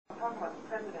talking about the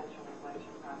presidential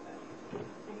election process. I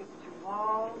think it's too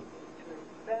long, it's too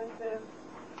expensive.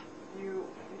 You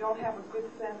don't have a good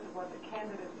sense of what the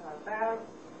candidates are about,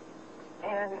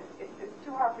 and it's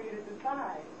too hard for you to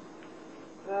decide.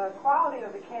 The quality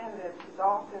of the candidates is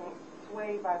often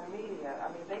swayed by the media. I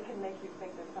mean, they can make you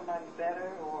think that somebody's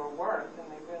better or worse than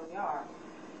they really are.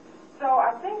 So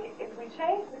I think if we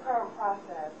change the current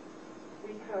process,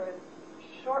 we could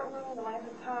shorten the length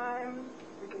of time,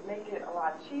 we could make it a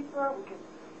lot cheaper,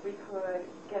 we could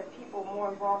get people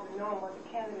more involved in knowing what the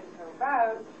candidates are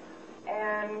about,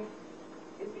 and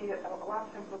it'd be a lot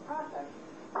simpler process.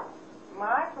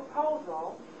 My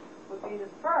proposal would be to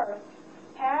first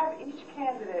have each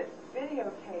candidate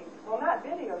videotaped, well, not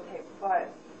videotaped,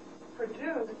 but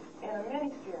produced in a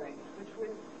mini-series, which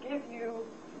would give you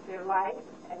their life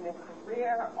and their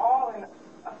career all in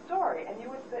a story. And you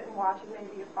would sit and watch it,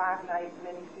 maybe a 5-night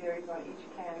mini-series on each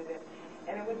candidate.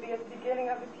 And it would be at the beginning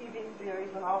of the TV series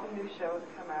when all the new shows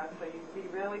come out, so you'd be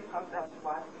really pumped up to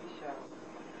watch these shows.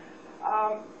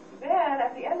 Then,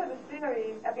 at the end of the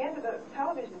series, at the end of the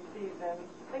television season,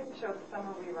 they could show the summer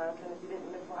reruns, and if you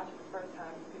didn't watch it the first time,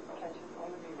 you could catch it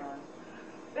on the reruns.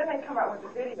 Then they come out with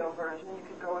the video version. You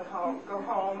could go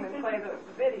home and play the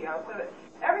video, so that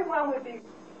everyone would be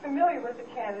familiar with the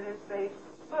candidates. They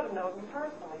sort of know them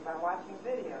personally by watching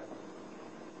videos.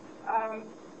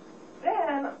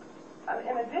 Then,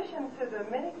 in addition to the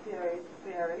miniseries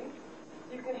series,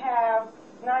 you could have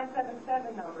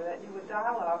 977 number that you would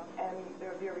dial up, and there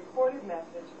would be a recorded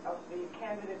message of the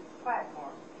candidate's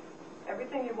platform.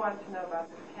 Everything you wanted to know about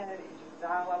the candidate, you just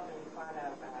dial up and you find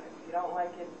out about it. If you don't like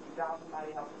it, you dial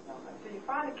somebody else's number. So you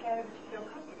find a candidate you feel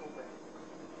comfortable with.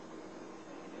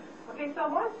 Okay, so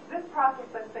once this process,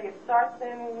 let's say it starts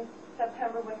in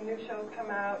September when the new shows come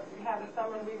out, you have the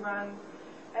summer reruns,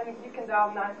 and you can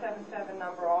dial 977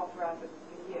 number all throughout the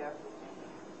year.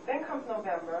 Then comes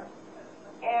November,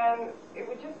 and it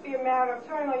would just be a matter of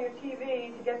turning on your TV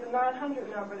to get the 900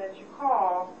 number that you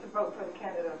call to vote for the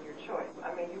candidate of your choice. I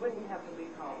mean, you wouldn't even have to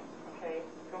leave home, okay?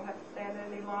 You don't have to stand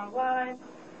in any long lines,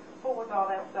 fool with all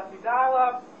that stuff. You dial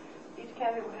up, each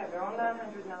candidate would have their own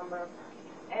 900 number,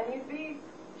 and you'd be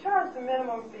charged the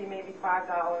minimum fee, maybe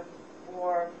 $5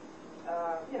 for,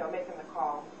 making the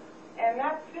call. And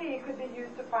that fee could be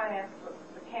used to finance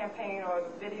the campaign or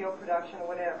the video production or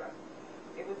whatever.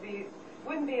 It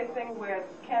wouldn't be a thing where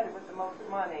the candidate with the most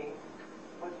money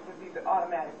would be the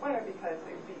automatic winner, because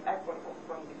it would be equitable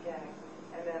from the beginning.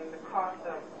 And then the cost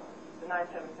of the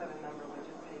 977 number would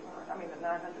just pay for it. I mean, the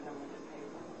 900 number would just pay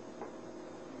for it.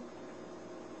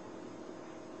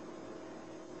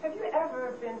 Have you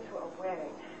ever been to a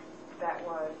wedding that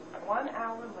was 1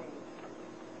 hour late,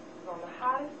 on the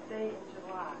hottest day in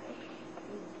July,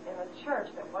 in a church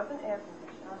that wasn't air conditioned?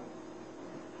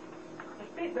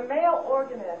 The male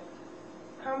organist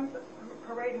comes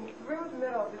parading through the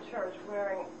middle of the church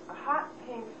wearing a hot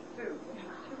pink suit, which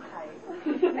was too tight,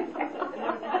 in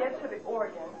order to get to the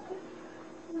organ.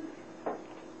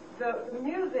 The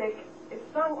music is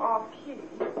sung off key.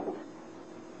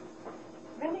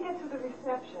 Then you get to the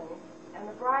reception, and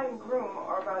the bride and groom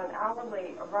are about an hour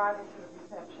late arriving to the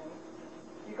reception.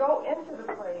 You go into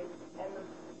the place, and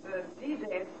the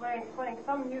DJ is playing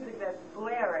some music that's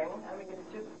blaring. I mean,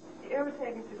 it's just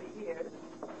irritating to the ears.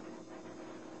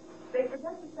 They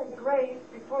forget to say grace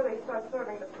before they start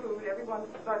serving the food. Everyone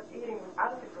starts eating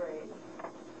without the grace.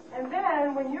 And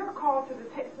then, when you're called to the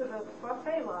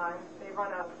buffet line, they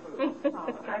run out of food.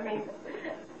 I mean,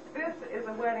 this is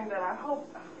a wedding that I hope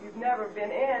you've never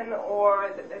been in, or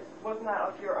it was not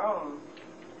of your own.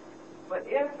 But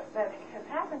if that has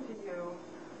happened to you,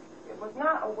 it was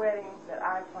not a wedding that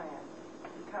I planned,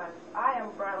 because I am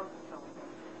a bridal consultant.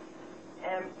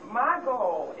 And my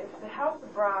goal is to help the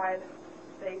bride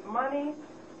save money,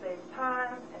 save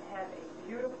time, and have a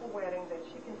beautiful wedding that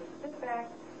she can just sit back,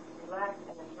 relax,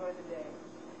 and enjoy the day.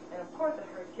 And of course, that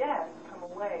her guests come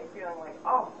away feeling like,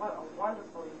 oh, what a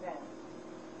wonderful event.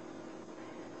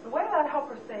 The way that I help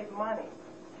her save money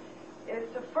is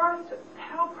to first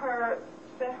help her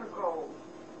set her goals,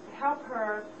 to help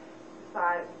her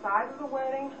decide the size of the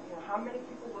wedding, how many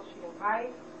people will she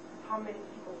invite, how many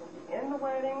people will be in the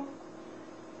wedding,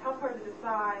 help her to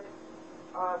decide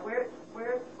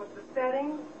what's the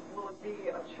setting. Will it be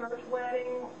a church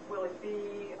wedding? Will it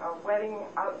be a wedding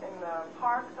out in the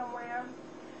park somewhere?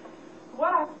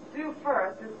 What I do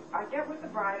first is I get with the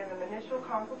bride in an initial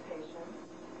consultation,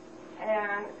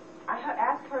 and I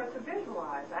ask her to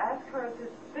visualize. I ask her to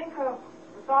think of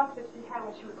the thoughts that she had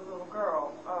when she was a little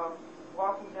girl,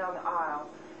 walking down the aisle.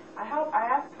 I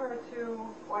ask her to,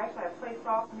 I play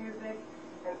soft music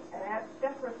and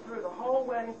step her through the whole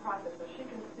wedding process so she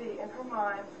can see in her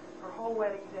mind her whole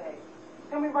wedding day?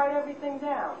 Can we write everything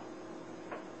down?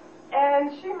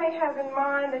 And she may have in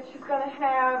mind that she's going to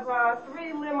have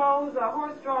 3 limos, a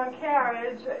horse-drawn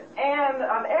carriage, and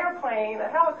an airplane, a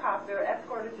helicopter,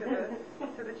 escorted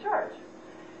to the church.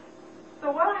 So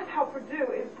what I help her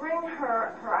do is bring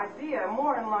her idea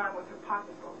more in line with her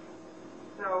pocketbook.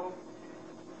 So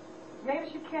maybe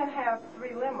she can't have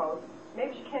 3 limos.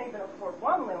 Maybe she can't even afford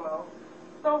 1 limo.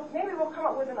 So maybe we'll come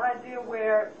up with an idea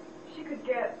where she could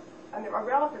get a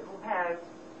relative who has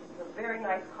a very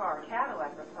nice car, a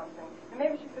Cadillac or something, and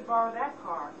maybe she could borrow that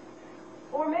car.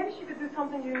 Or maybe she could do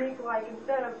something unique, like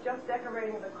instead of just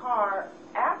decorating the car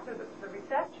after the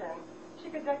reception, she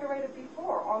could decorate it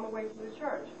before, on the way to the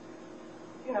church.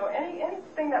 You know,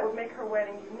 anything that would make her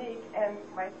wedding unique and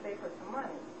might save her some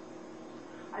money.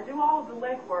 I do all of the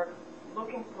legwork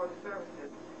looking for the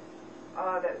services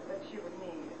that she would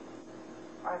need.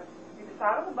 We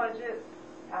decide on the budget,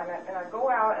 and I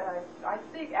go out and I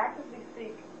actively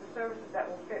seek the services that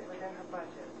will fit within her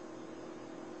budget.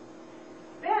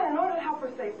 Then, in order to help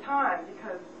her save time,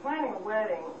 because planning a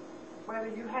wedding, whether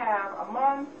you have a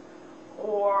month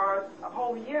or a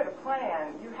whole year to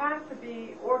plan, you have to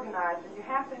be organized and you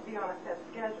have to be on a set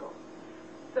schedule.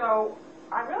 So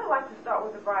I really like to start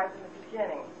with the brides in the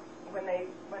beginning, when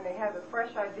they have the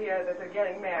fresh idea that they're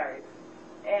getting married.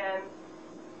 And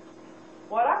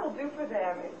what I will do for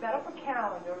them is set up a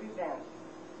calendar of events.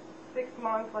 6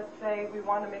 months, let's say, we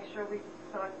want to make sure we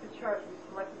select the church, we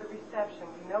selected the reception,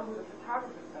 we know who the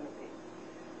photographer is going to be.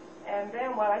 And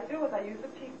then what I do is I use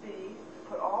the PC,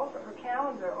 put all of her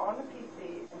calendar on the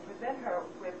PC, and present her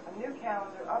with a new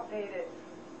calendar updated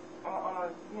on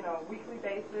a weekly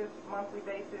basis, monthly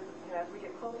basis. As we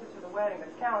get closer to the wedding, the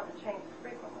calendar changes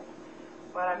frequently.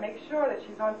 But I make sure that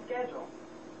she's on schedule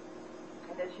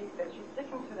and that she's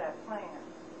sticking to that plan.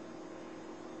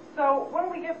 So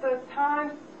when we get the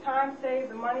time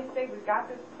saved, the money saved, we've got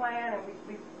this plan, and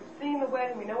we've seen the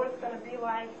wedding, we know what it's going to be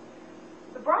like,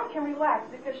 the bride can relax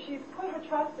because she's put her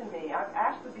trust in me. I've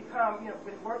actually become,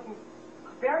 been working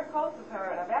very close with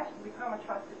her, and I've actually become a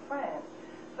trusted friend.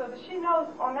 So that she knows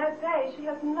on that day she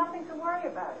has nothing to worry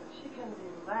about. She can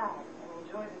relax and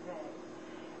enjoy the day.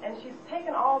 And she's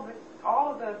taken all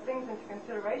of the things into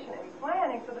consideration in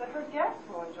planning so that her guests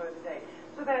will enjoy the day.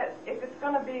 So that if it's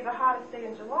going to be the hottest day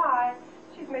in July,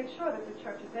 she's made sure that the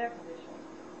church is air conditioned.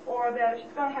 Or that if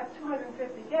she's going to have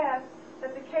 250 guests,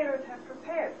 that the caterers have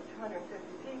prepared for 250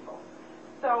 people.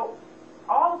 So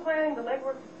all the planning, the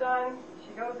legwork is done.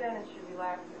 She goes in and she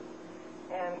relaxes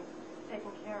and is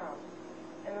taken care of.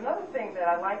 And another thing that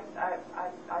I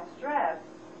stress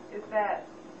is that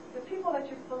the people that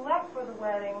you select for the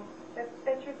wedding,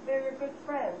 they're your good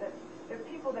friends, that they're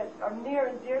people that are near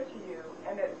and dear to you,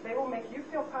 and that they will make you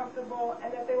feel comfortable,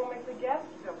 and that they will make the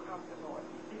guests feel comfortable.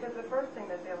 Because the first thing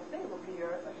that they'll see will be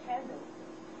your attendance.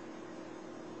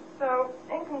 So,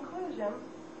 in conclusion,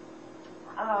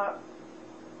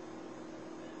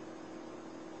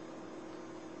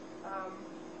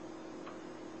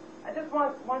 I just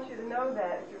want you to know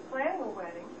that if you're planning a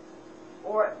wedding,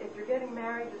 or if you're getting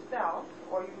married yourself,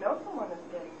 or you know someone that's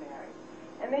getting married,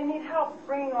 and they need help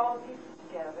bringing all the pieces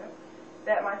together,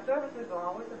 that my services are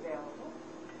always available,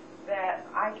 that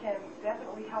I can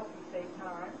definitely help you save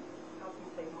time, help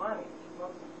you save money, which is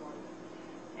most important,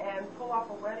 and pull off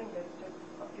a wedding that's just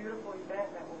a beautiful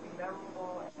event that will be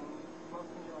memorable and most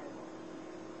enjoyable.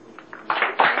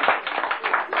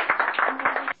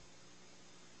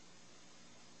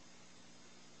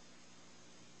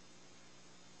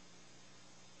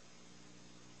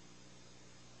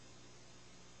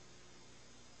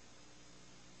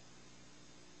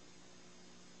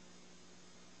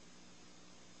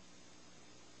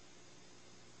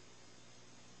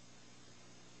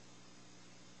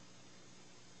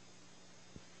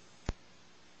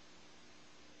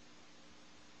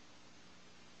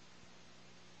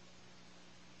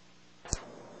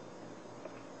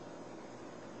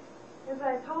 As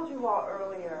I told you all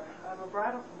earlier, I'm a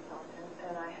bridal consultant,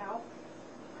 and I help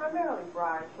primarily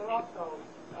brides, but also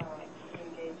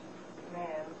engaged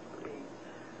men,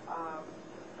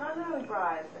 primarily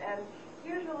brides. And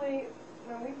usually,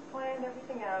 when we've planned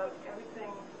everything out,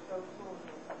 everything goes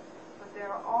smoothly. But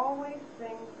there are always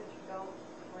things that you don't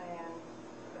plan,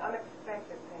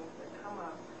 unexpected things that come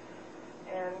up,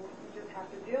 and you just have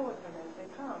to deal with them as they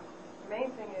come. The main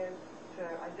thing is to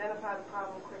identify the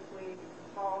problem quickly,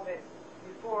 solve it,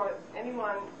 before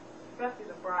anyone, especially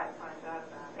the bride, finds out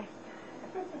about it.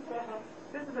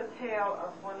 This is a tale of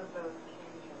one of those occasions.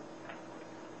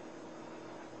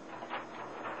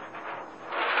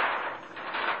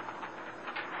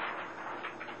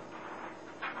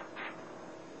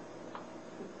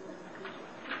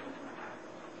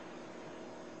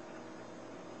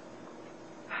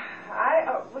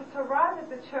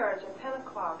 church at 10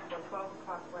 o'clock for a 12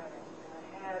 o'clock wedding. And I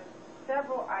had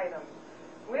several items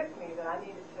with me that I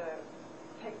needed to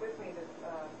take with me to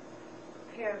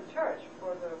prepare the church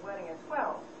for the wedding at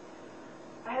 12.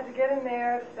 I had to get in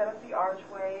there to set up the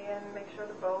archway and make sure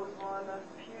the bows were on the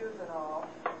pews and all.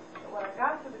 But when I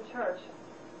got to the church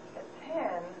at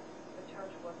 10, the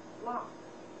church was locked.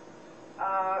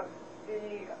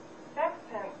 The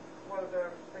sexton, or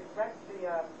the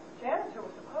janitor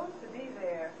was supposed to be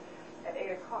there at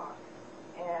 8 o'clock.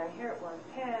 And here it was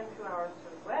 10, 2 hours to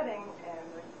the wedding,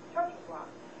 and the church was locked.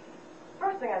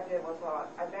 First thing I did was,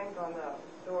 I banged on the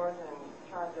doors and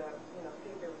tried to,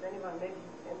 see if there was anyone maybe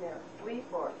in there asleep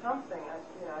or something. I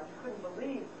just couldn't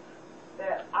believe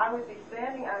that I would be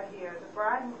standing out here, the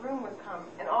bride and groom would come,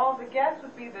 and all the guests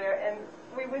would be there, and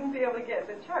we wouldn't be able to get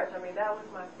to church. I mean, that was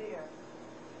my fear.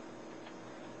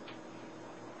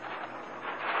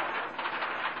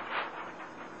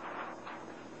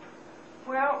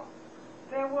 Well,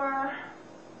 there were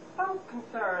some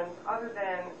concerns other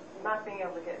than not being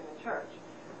able to get in the church.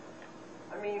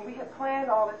 I mean, we had planned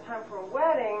all this time for a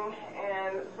wedding,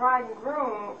 and the bride and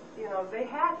groom, they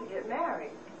had to get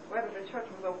married, whether the church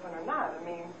was open or not. I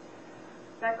mean,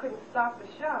 that couldn't stop the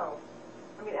show.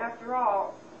 I mean, after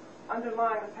all,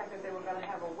 underlying the fact that they were going to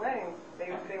have a wedding,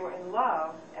 they were in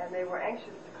love, and they were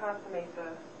anxious to consummate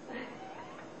the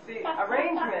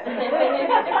arrangement.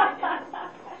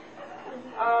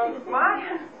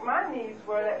 My needs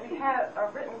were that we had a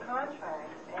written contract,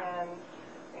 and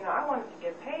I wanted to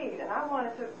get paid, and I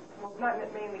wanted to, well, not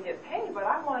mainly get paid, but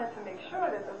I wanted to make sure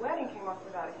that the wedding came off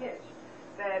without a hitch,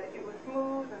 that it was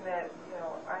smooth, and that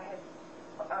I had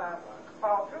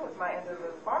followed through with my end of the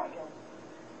bargain.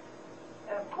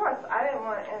 And of course, I didn't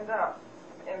want to end up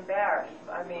embarrassed.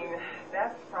 I mean,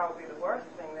 that's probably the worst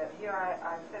thing. That here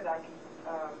I said I could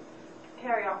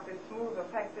carry off this smooth,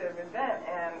 effective event,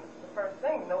 and the first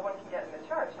thing, no one can get in the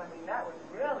church. I mean, that would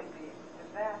really be a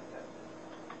disaster.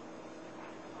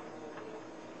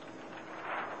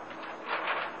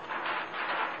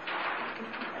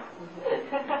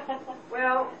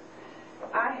 Well,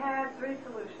 I had three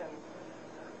solutions.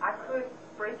 I could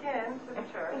break into the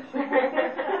church,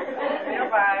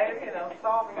 thereby,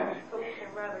 solving the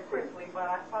solution rather quickly, but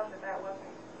I thought that wasn't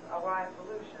a wise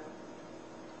solution.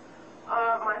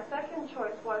 My second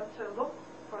choice was to look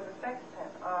for the sexton.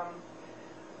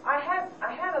 I had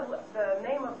the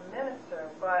name of the minister,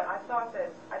 but I thought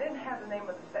that I didn't have the name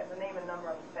and number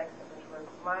of the sexton, which was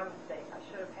my mistake. I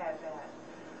should have had that.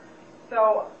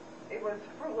 So it was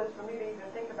fruitless for me to even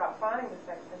think about finding the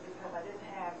sexton because I didn't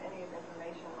have any of the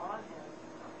information on him.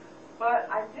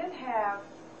 But I did have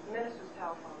the minister's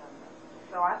telephone number.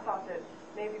 So I thought that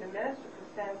maybe the minister could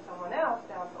send someone else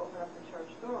down to open up the church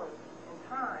doors in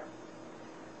time.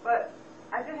 But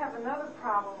I did have another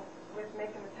problem with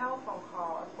making the telephone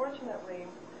call. Unfortunately,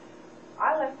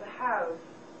 I left the house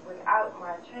without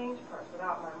my change purse,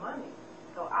 without my money.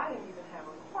 So I didn't even have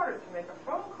a quarter to make a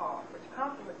phone call, which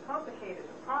complicated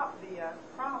the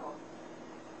problem.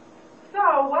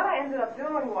 So what I ended up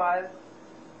doing was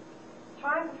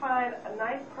trying to find a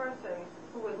nice person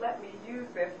who would let me use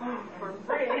their phone for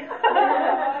free.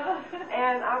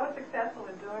 And I was successful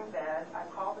in doing that. I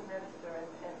called the minister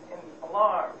in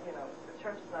alarm, the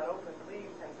church is not open,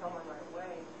 please send someone right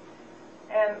away.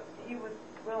 And he was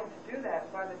willing to do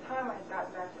that. By the time I had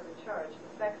gotten back to the church,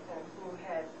 the sexton, who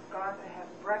had gone to have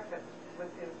breakfast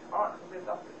with his aunt who lived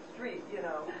up the street,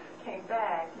 came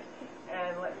back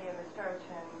and let me in the church,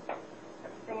 and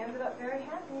everything ended up very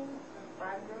happy. The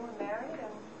bride and groom were married,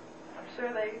 and I'm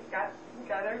sure they got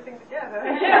everything together.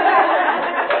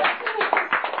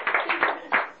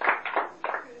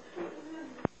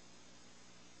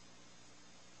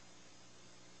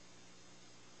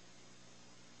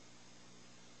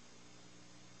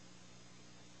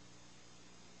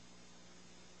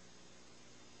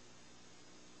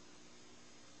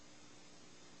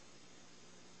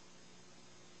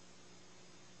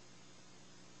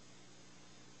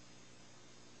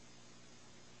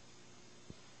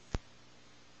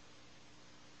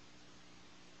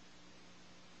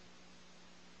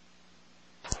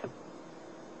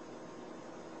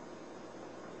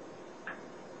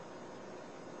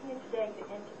 Today to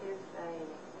introduce a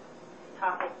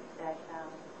topic that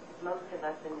most of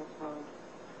us in this room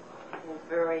is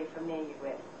very familiar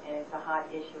with, and it's a hot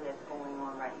issue that's going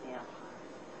on right now.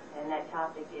 And that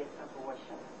topic is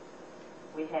abortion.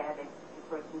 We have a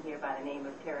person here by the name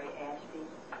of Terrye Ashby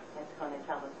that's going to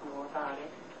tell us more about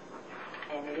it.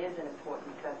 And it is an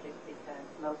important subject because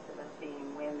most of us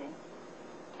being women,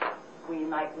 we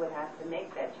would have to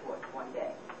make that choice one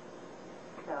day.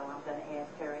 So I'm going to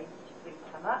ask Terrye, would you please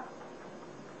come up?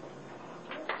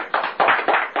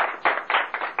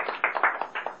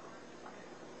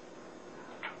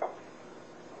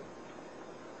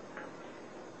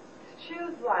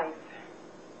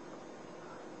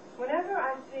 Whenever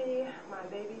I see my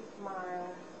baby smile,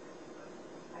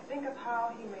 I think of how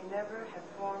he may never have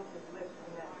formed his lips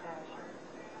in that fashion.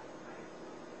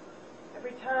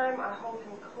 Every time I hold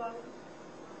him close,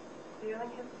 feeling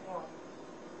his warmth,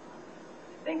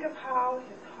 think of how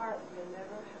his heart may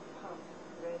never have pumped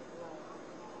red blood.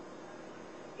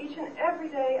 Each and every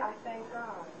day I thank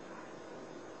God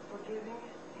for giving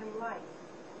him life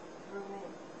through me,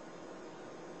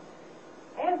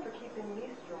 and for keeping me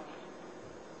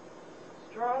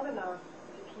strong enough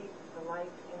to keep the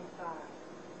life inside,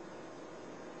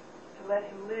 to let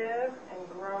him live and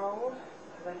grow,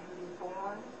 to let him be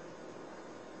born,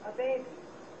 a baby,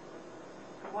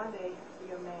 to one day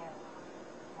be a man,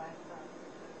 my son.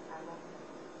 I love him.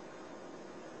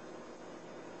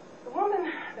 The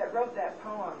woman that wrote that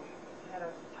poem had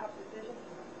a tough decision to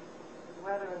make,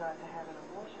 whether or not to have an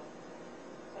abortion.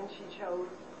 And she chose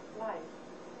life.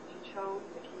 She chose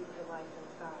to keep the life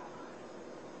inside.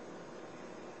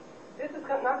 This is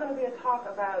not going to be a talk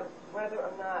about whether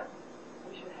or not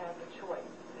we should have the choice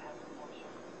to have an abortion.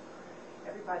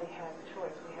 Everybody has a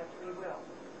choice. We have free will.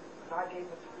 God gave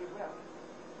us free will.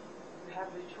 You have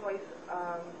the choice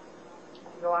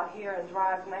to go out here and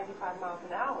drive 95 miles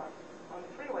an hour on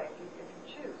the freeway. If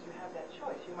you choose, you have that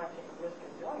choice. You might take a risk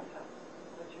in doing so,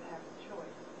 but you have the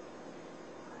choice.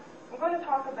 I'm going to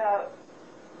talk about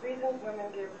reasons women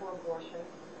give for abortion,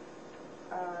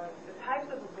 the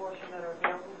types of abortion that are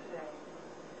available today,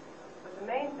 but the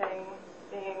main thing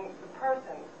being the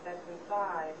person that's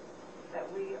inside that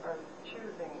we are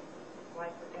choosing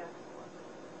life or death for.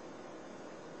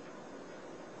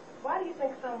 Why do you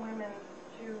think some women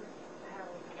choose to have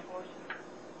an abortion?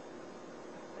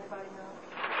 Anybody know?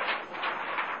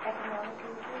 Economic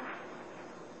reasons?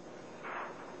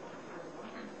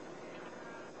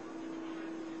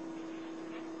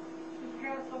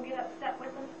 Parents will get upset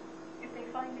with them if they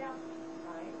find out.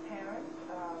 Right, parents.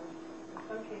 In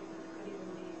some cases, it could even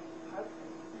be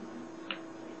husbands.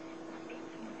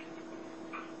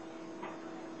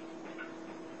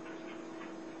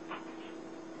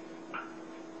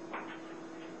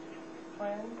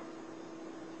 Friends.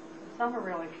 Some are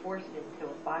really forced into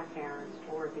it by parents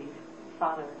or the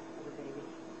father of the baby.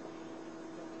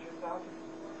 Yourself.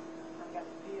 I got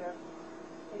fear.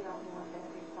 They don't want that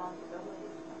responsibility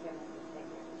of them to take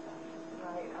that responsibility.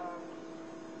 Right.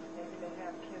 Maybe they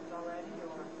have kids already,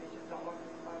 or they just don't want the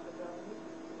responsibility.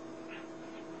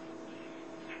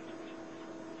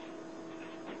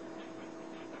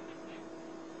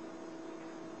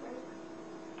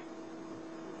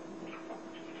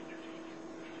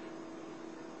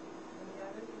 Any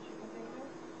others that you can think of?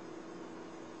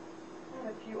 And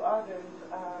a few others.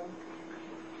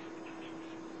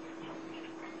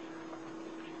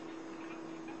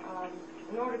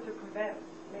 In order to prevent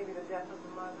maybe the death of the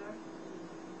mother.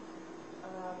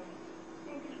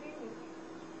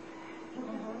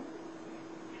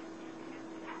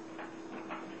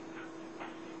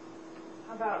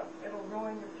 How about it'll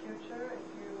ruin your future if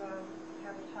you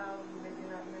have a child who maybe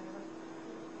not married?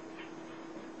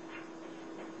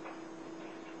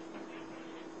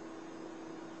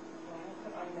 Well, we'll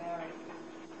put unmarried.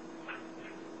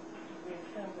 We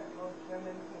assume that most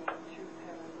women who choose to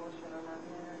have an abortion are not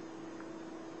married.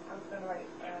 I'm going to write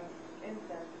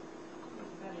incest.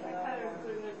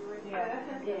 Yeah.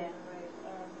 Right.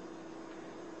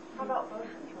 How about birth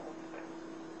control?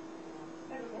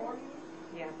 Yeah, more.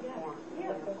 Yeah,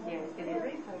 Yeah, it for is.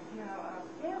 reasons,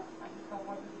 I just don't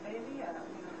want this baby,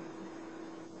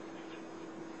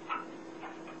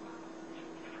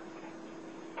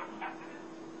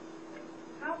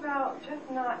 How about just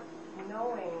not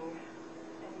knowing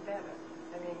any better?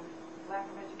 I mean, lack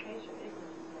of education,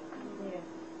 ignorance. Yeah.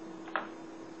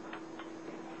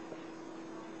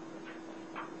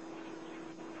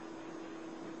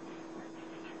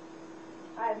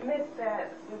 I admit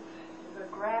that this is a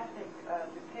graphic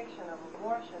depiction of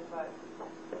abortion, but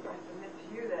I submit to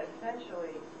you that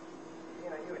essentially,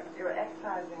 you're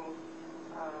excising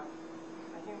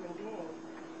a human being.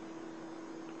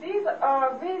 These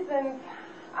are reasons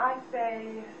I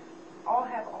say all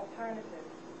have alternatives.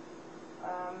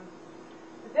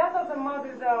 The death of the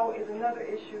mother, though, is another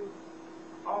issue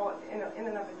all in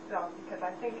and of itself, because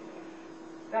I think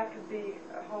that could be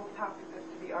a whole topic that's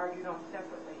to be argued on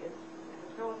separately. It's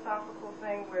a philosophical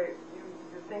thing where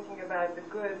you're thinking about the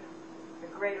good, the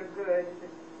greater good. Is it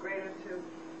greater to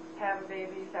have a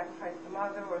baby, sacrifice the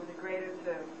mother, or is it greater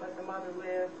to let the mother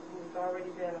live, who's already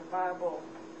been a viable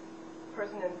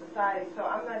person in society? So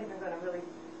I'm not even going to really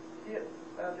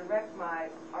direct my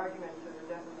argument to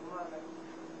the death of the mother.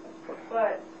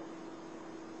 But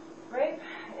rape,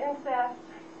 incest,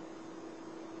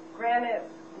 granted,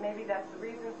 maybe that's the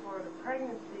reason for the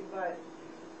pregnancy, but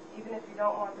even if you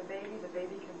don't want the baby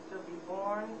can still be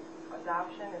born.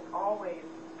 Adoption is always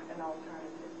an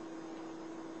alternative.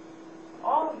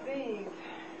 All of these,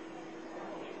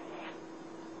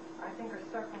 I think, are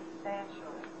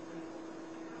circumstantial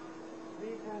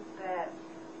reasons that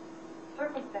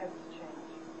circumstances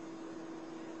change.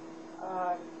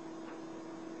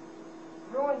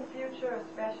 Ruined future,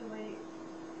 especially.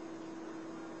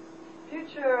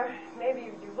 Future, maybe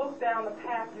if you look down the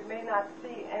path, you may not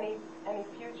see any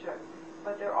future,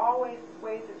 but there are always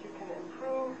ways that you can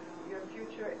improve your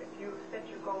future if you set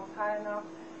your goals high enough,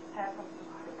 have some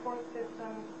support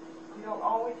systems. You don't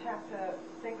always have to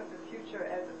think of the future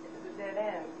as a dead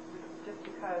end just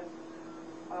because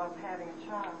of having a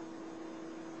child.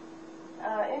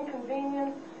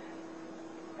 Inconvenience,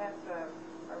 that's a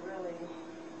really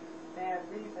bad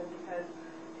reason because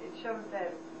it shows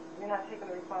that you're not taking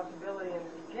the responsibility in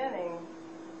the beginning,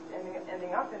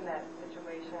 ending up in that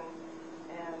situation,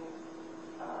 and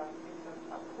it's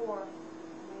a poor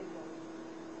reason.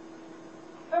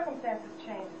 Circumstances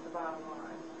change is the bottom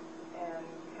line, and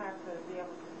you have to be able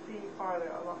to see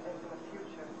farther along into the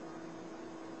future.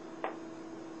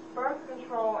 Birth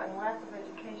control and lack of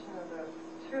education are the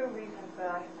two reasons that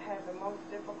I have had the most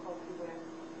difficulty with,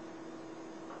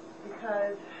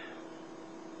 because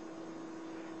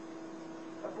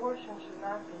abortion should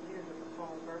not be used as a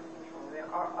form of birth control. There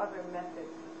are other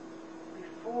methods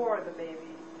before the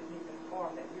baby is even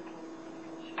formed that you can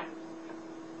choose.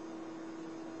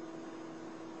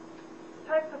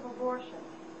 Types of abortion.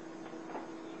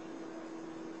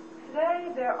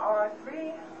 Today there are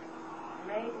three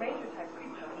major types of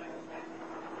abortion.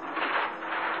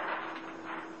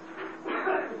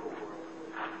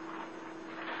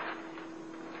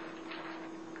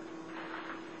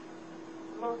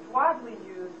 Most widely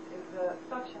used is the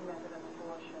suction method of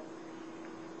abortion.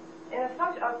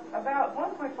 About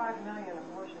 1.5 million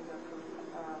abortions are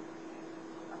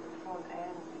performed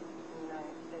annually in the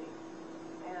United States.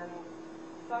 And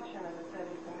suction, as I said,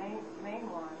 is the main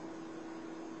one.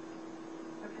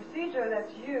 The procedure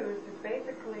that's used is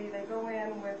basically they go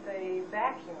in with a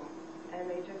vacuum and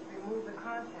they just remove the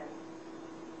contents.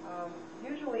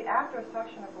 Usually after a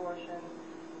suction abortion,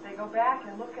 they go back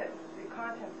and look at the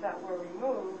contents that were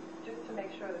removed just to make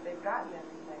sure that they've gotten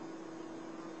everything.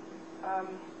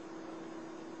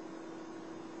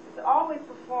 It's always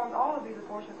performed, all of these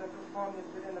abortions are performed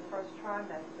within the first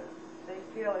trimester. They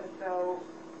feel as though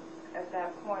at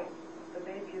that point the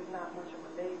baby is not much of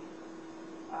a baby.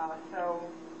 So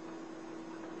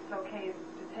it's okay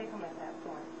to take them at that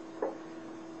point.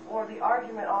 Or the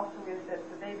argument also is that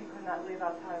the baby could not live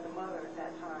outside of the mother at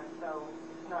that time, so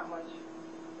it's not much,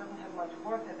 doesn't have much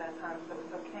worth at that time, so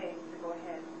it's okay to go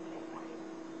ahead and take the baby.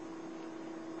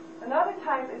 Another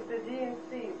type is the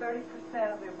DNC.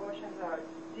 30% of the abortions are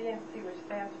DNC, which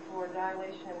stands for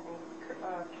dilation and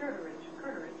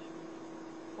curtilage.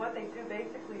 What they do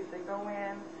basically is they go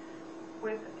in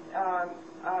with a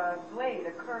blade,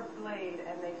 a curved blade,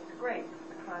 and they scrape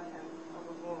the contents of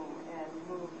the womb and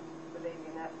remove the baby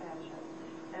in that fashion.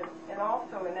 And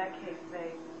also in that case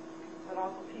they would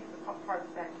also piece the parts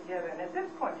back together. And at this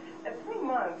point, at 3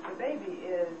 months, the baby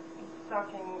is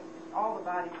sucking, all the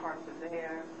body parts are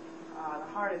there,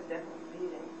 the heart is definitely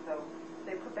beating. So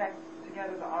they put back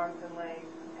together the arms and legs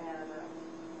and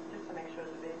just to make sure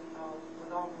the baby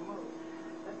was all removed.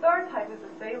 The third type is the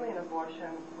saline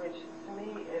abortion, which to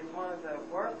me is one of the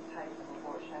worst types of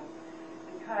abortion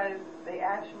because they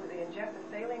inject the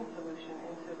saline solution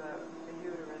into the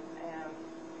uterus, and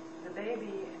the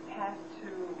baby has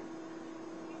to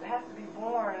be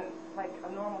born like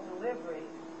a normal delivery,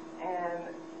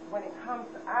 and when it comes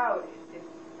out, it's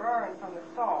burned from the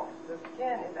salt. The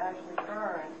skin is actually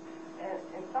burned, and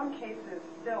in some cases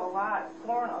still alive,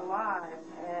 born alive,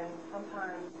 and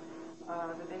sometimes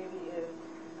the baby has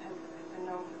been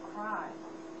known to cry.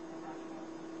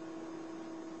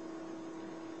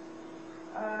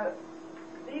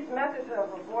 These methods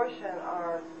of abortion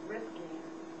are risky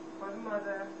for the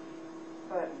mother,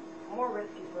 but more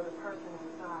risky for the person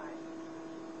inside.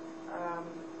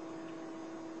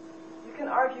 You can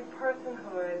argue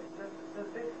personhood. Does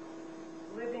this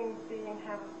living being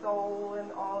have a soul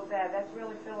and all of that? That's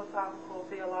really philosophical,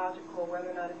 theological. Whether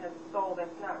or not it has a soul,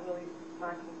 that's not really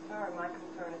my concern. My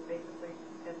concern is basically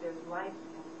that there's life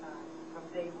inside from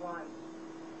day one.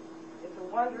 It's a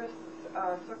wondrous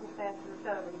circumstances, a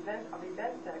set of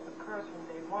events that occurs from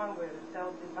day one where the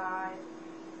cells divide.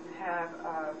 You have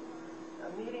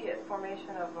immediate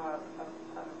formation of a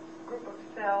group of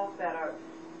cells that are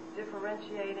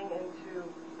differentiating into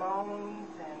bones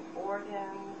and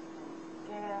organs and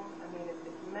skin. I mean, it's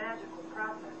a magical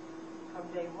process. from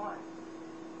day one.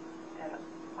 And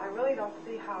I really don't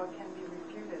see how it can be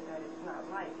refuted that it's not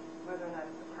life. Whether or not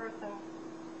it's a person,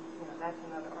 that's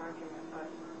another argument, but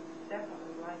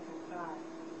definitely life inside.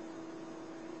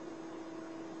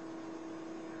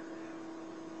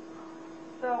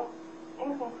 So,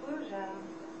 in conclusion,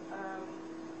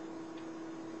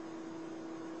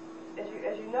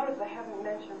 as you notice, I haven't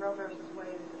mentioned Roe versus Wade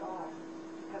at all,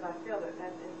 because I feel that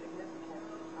that's insignificant.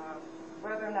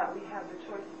 Whether or not we have the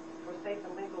choice for safe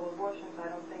and legal abortions, I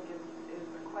don't think is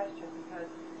the question, because,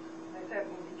 as I said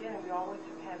in the beginning, we always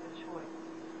have had the choice.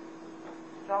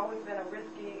 It's always been a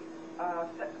risky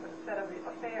set of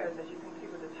affairs, as you can see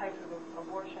with the types of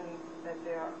abortions that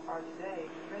there are today.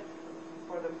 The risk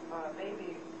for the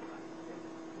baby is,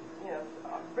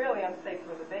 really unsafe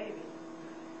for the baby.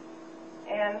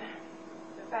 And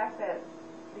the fact that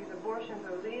these abortions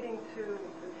are leading to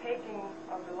the taking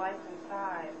of the life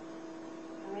inside,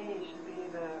 to me, should be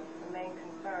the main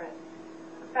concern.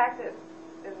 The fact that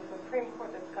there's a Supreme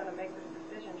Court that's going to make this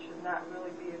decision should not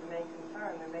really be the main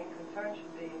concern. The main concern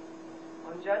should be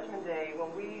on Judgment Day,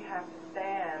 when we have to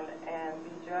stand and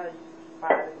be judged by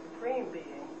the Supreme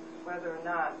Being, whether or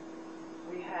not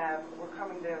we're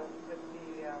coming there with the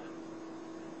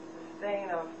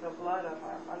stain of the blood of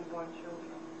our unborn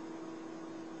children.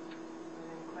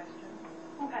 Any questions?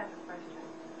 Who has a question?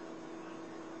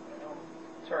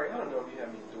 Terrye, I don't know if you have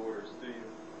any daughters, do you?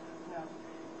 No.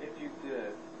 If you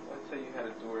did, let's say you had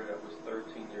a daughter that was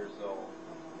 13 years old,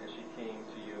 and she came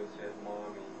to you and said,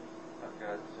 Mommy, I've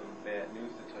got some bad news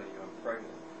to tell you, I'm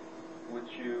pregnant. Would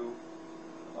you,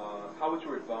 how would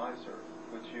you advise her?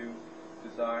 Would you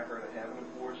desire her to have an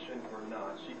abortion or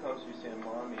not? She comes to you saying,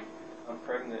 Mommy, I'm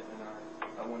pregnant and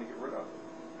I want to get rid of it.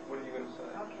 What are you going to say?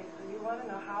 Okay, so you want to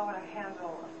know how would I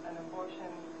handle an abortion?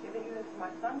 Even if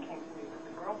my son came to me with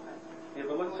a girlfriend. Yeah,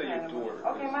 but let's say your daughter.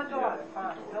 Okay, my daughter,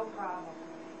 fine, no problem.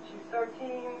 She's 13.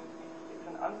 It's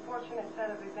an unfortunate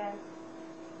set of events.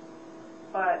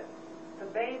 But the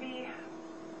baby,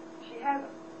 she has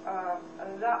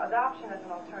adoption as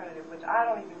an alternative, which I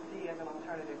don't even see as an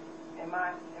alternative in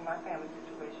my family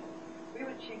situation.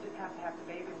 She just have to have the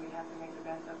baby. We have to make the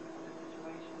best of the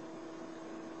situation.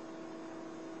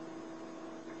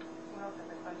 Who else has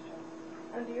a question?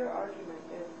 Under your argument,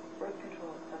 is birth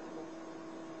control acceptable?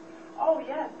 Oh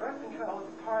yes, birth control is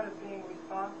part of being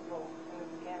responsible in the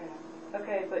beginning.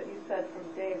 Okay, but you said from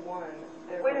day one.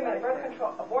 Wait a minute, birth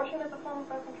control. Abortion is a form of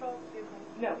birth control? Excuse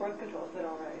me. No, birth control is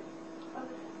all right.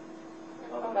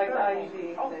 Like the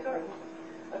IUD. Oh, certainly.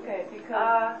 Okay,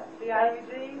 because the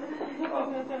IUD.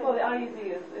 Well, the IUD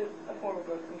is a form of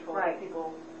birth control right. that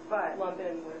people lump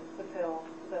in with the pill,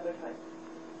 the other type.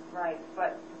 Right,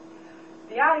 but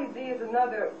the IUD is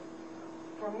another.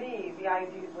 For me, the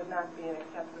IUD would not be an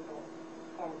acceptable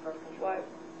form of birth control.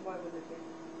 Why would it be?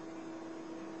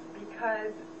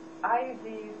 Because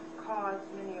IUDs cause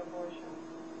many abortions.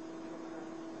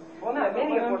 Well, not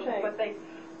many abortions, but they.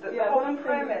 The whole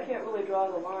premise. You can't really draw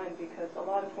the line because a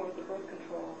lot of forms of birth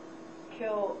control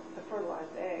kill the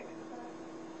fertilized egg.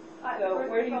 So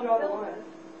where do you draw the line?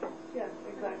 Yeah,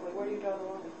 exactly. Where do you draw the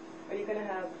line? Are you going to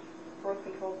have birth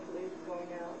control police going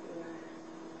out and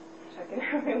checking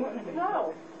everyone?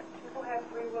 No. People have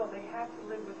free will. They have to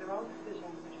live with their own decisions,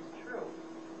 which is true.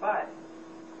 But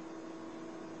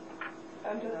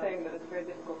I'm just saying that it's very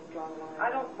difficult to draw the line.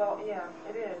 Well, yeah,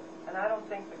 it is. And I don't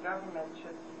think the government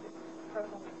should.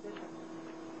 Personal decision.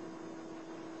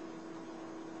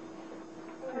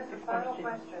 Who has the final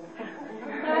question?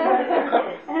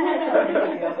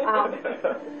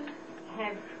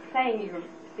 Saying you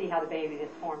see how the baby is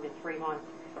formed in 3 months,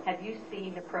 have you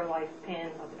seen the pro-life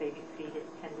pin of the baby's feet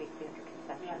at 10 weeks after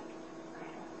conception? Yes.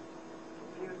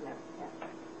 Beautiful. No. Yes.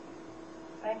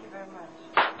 Thank you very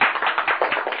much.